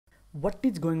What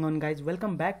is going on, guys?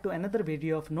 Welcome back to another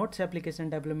video of Notes application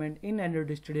development in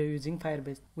Android Studio using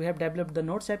Firebase. We have developed the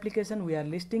Notes application. We are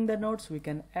listing the notes. We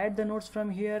can add the notes from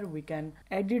here. We can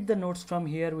edit the notes from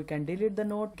here. We can delete the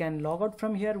note. We can log out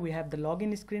from here. We have the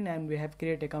login screen and we have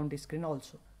create account screen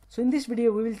also. So in this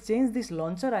video we will change this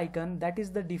launcher icon, that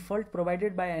is the default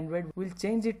provided by Android. We'll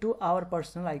change it to our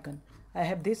personal icon. I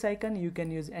have this icon, you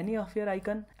can use any of your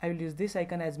icon. I will use this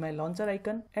icon as my launcher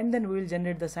icon, and then we will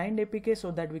generate the signed APK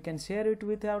so that we can share it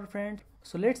with our friends.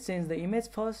 So let's change the image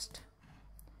first.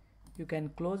 You can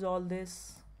close all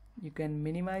this. You can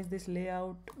minimize this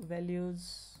layout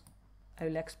values. I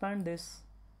will expand this.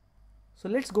 So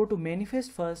let's go to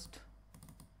manifest first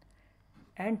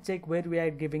and check where we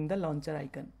are giving the launcher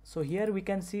icon. So here we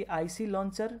can see IC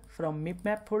launcher from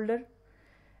MIPMAP folder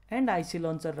and IC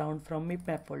launcher round from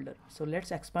MIPMAP folder. So let's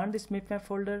expand this MIPMAP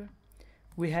folder.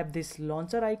 We have this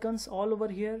launcher icons all over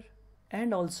here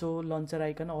and also launcher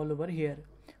icon all over here.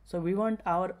 So we want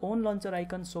our own launcher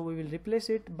icon, so we will replace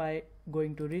it by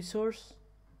going to resource,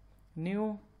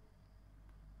 new,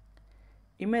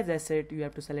 image asset. You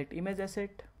have to select image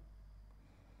asset.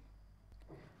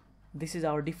 This is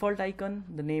our default icon.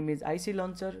 The name is IC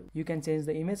launcher. You can change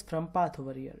the image from path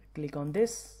over here. Click on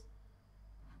this.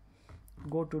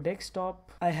 Go to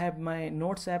desktop. I have my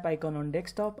Notes app icon on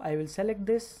desktop. I will select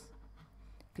this.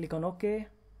 Click on OK.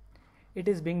 It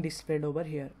is being displayed over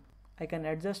here. I can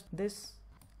adjust this.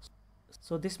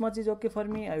 So this much is okay for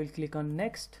me. I will click on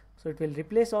next. So it will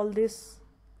replace all this.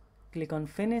 Click on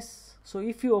finish. So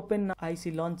if you open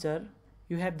IC launcher,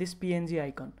 you have this PNG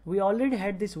icon. We already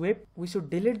had this web. We should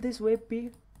delete this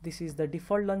WebP. This is the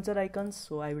default launcher icons.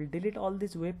 So I will delete all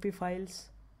these WebP files.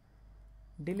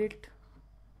 Delete.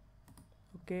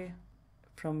 Okay.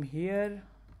 From here,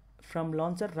 from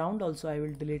launcher round also I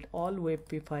will delete all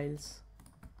WebP files.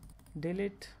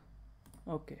 Delete.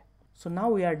 Okay. So now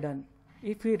we are done.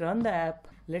 If we run the app,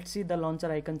 let's see the launcher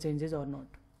icon changes or not.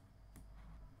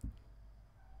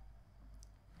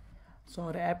 So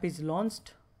our app is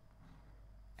launched.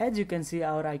 As you can see,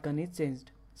 our icon is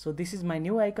changed. So this is my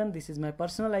new icon, this is my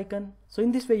personal icon. So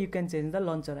in this way you can change the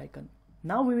launcher icon.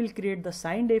 Now we will create the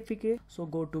signed APK. So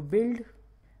go to build,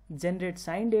 generate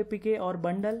signed APK or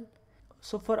bundle.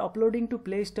 So for uploading to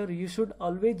Play Store, you should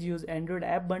always use Android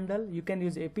app bundle. You can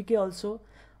use APK also,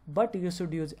 but you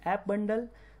should use app bundle.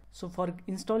 So for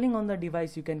installing on the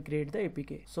device, you can create the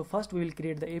APK. So first we will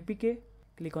create the APK.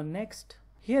 Click on next.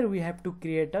 Here we have to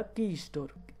create a key store.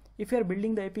 If you are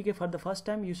building the APK for the first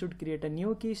time, you should create a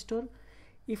new key store.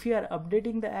 If you are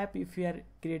updating the app, if you are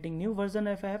creating new version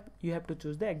of app, you have to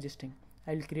choose the existing.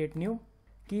 I will create new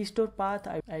key store path.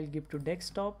 I'll give to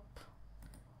desktop.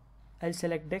 I'll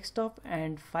select desktop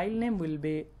and file name will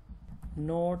be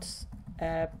notes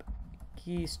app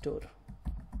key store.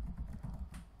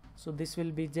 So this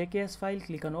will be JKS file.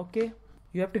 Click on OK.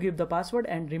 You have to give the password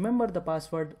and remember the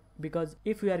password, because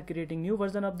if you are creating new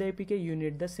version of the APK, you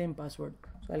need the same password.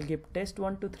 So I'll give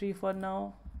test123 for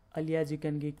now. Alias you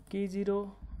can give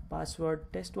key0,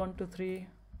 password test123.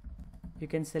 You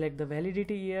can select the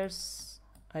validity years.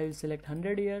 I will select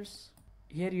 100 years.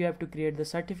 Here you have to create the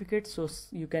certificate, so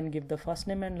you can give the first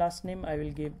name and last name. I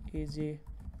will give easy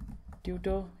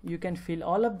Tuto. You can fill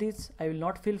all of these. I will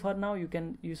not fill for now.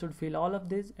 You should fill all of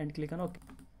this and click on OK.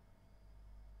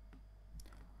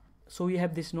 So we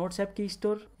have this Notes app key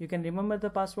store. You can remember the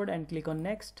password and click on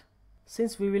next.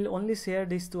 Since we will only share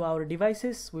this to our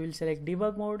devices, we will select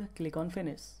debug mode, click on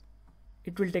finish.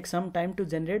 It will take some time to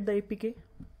generate the APK.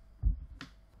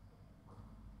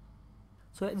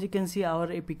 So as you can see, our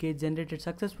APK is generated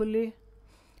successfully.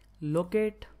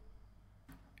 Locate.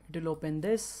 It will open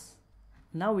this.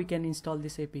 Now we can install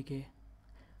this APK.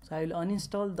 So I will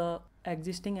uninstall the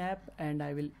existing app and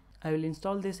I will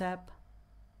install this app.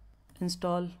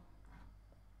 Install.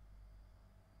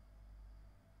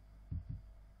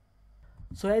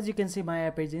 So as you can see, my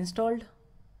app is installed.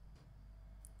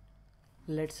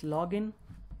 Let's log in.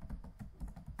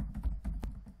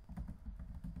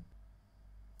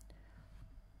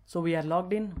 So we are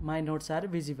logged in, my notes are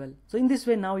visible. So in this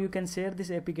way now you can share this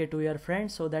APK to your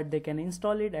friends so that they can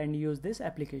install it and use this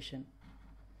application.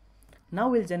 Now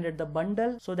we'll generate the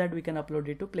bundle so that we can upload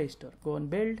it to Play Store. Go on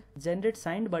build, generate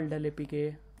signed bundle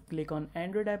APK, click on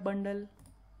Android app bundle,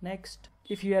 next.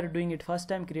 If you are doing it first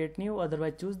time, create new,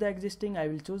 otherwise choose the existing. I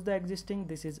will choose the existing.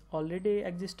 This is already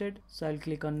existed. So I'll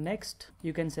click on next.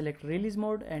 You can select release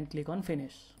mode and click on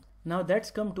finish. Now that's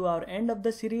come to our end of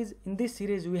the series. In this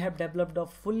series, we have developed a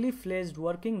fully fledged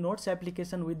working notes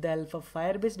application with the help of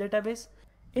Firebase database.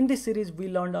 In this series, we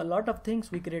learned a lot of things.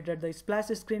 We created the splash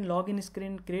screen, login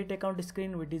screen, create account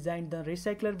screen. We designed the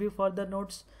recycler view for the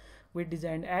notes. we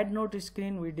designed add note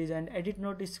screen, we designed edit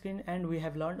note screen, and we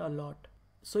have learned a lot.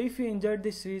 So if you enjoyed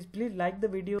this series, please like the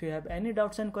video. If you have any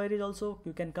doubts and queries also,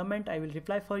 you can comment, I will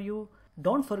reply for you.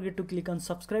 Don't forget to click on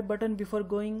subscribe button before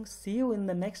going. See you in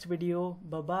the next video.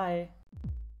 Bye bye.